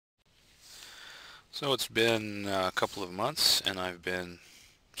So it's been a couple of months and I've been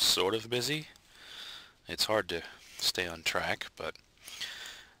sort of busy. It's hard to stay on track, but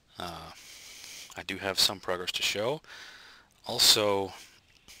uh, I do have some progress to show. Also,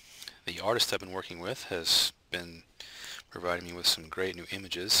 the artist I've been working with has been providing me with some great new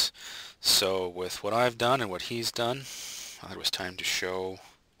images. So with what I've done and what he's done, I thought it was time to show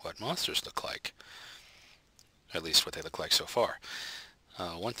what monsters look like, at least what they look like so far.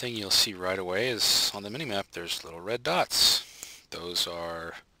 One thing you'll see right away is on the minimap there's little red dots. Those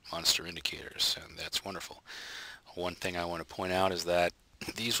are monster indicators, and that's wonderful. One thing I want to point out is that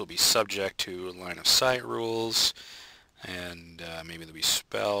these will be subject to line of sight rules, and maybe there'll be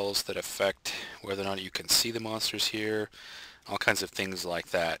spells that affect whether or not you can see the monsters here. All kinds of things like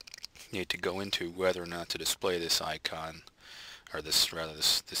that you need to go into whether or not to display this icon, or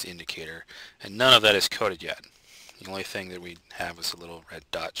this indicator, and none of that is coded yet. The only thing that we have is a little red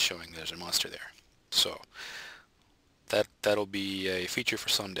dot showing there's a monster there. So that'll be a feature for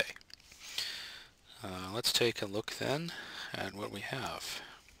someday. Let's take a look then at what we have.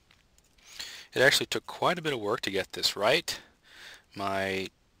 It actually took quite a bit of work to get this right. My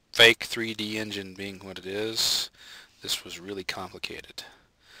fake 3D engine being what it is, this was really complicated,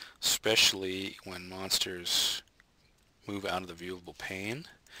 especially when monsters move out of the viewable pane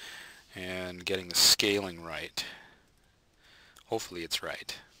and getting the scaling right. Hopefully it's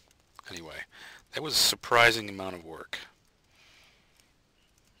right. Anyway, that was a surprising amount of work.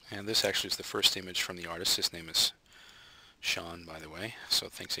 And this actually is the first image from the artist. His name is Sean, by the way. So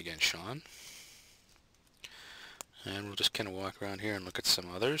thanks again, Sean. And we'll just kind of walk around here and look at some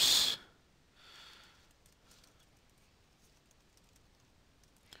others.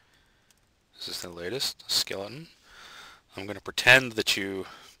 This is the latest skeleton. I'm going to pretend that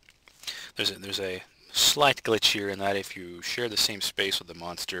there's a slight glitch here in that if you share the same space with the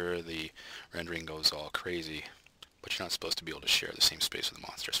monster, the rendering goes all crazy. But you're not supposed to be able to share the same space with the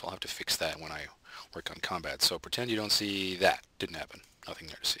monster, so I'll have to fix that when I work on combat. So pretend you don't see that. Didn't happen. Nothing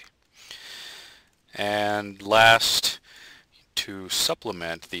there to see. And last, to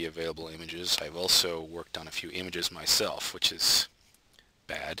supplement the available images, I've also worked on a few images myself, which is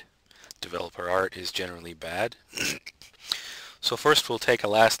bad. Developer art is generally bad. So first we'll take a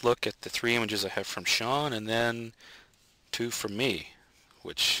last look at the 3 images I have from Sean, and then 2 from me,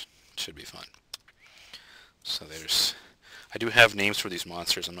 which should be fun. So I do have names for these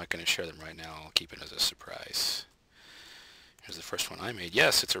monsters. I'm not going to share them right now. I'll keep it as a surprise. Here's the first one I made.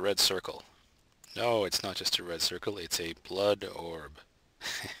 Yes, it's a red circle. No, it's not just a red circle. It's a blood orb.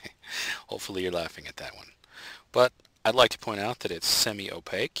 Hopefully you're laughing at that one. But I'd like to point out that it's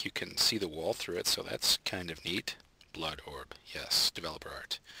semi-opaque. You can see the wall through it, so that's kind of neat. Blood orb. Yes, developer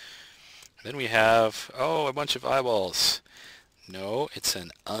art. And then we have, oh, a bunch of eyeballs. No, it's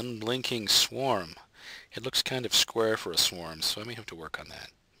an unblinking swarm. It looks kind of square for a swarm, so I may have to work on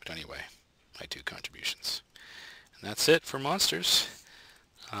that. But anyway, my 2 contributions. And that's it for monsters.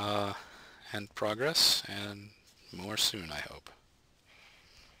 And progress, and more soon, I hope.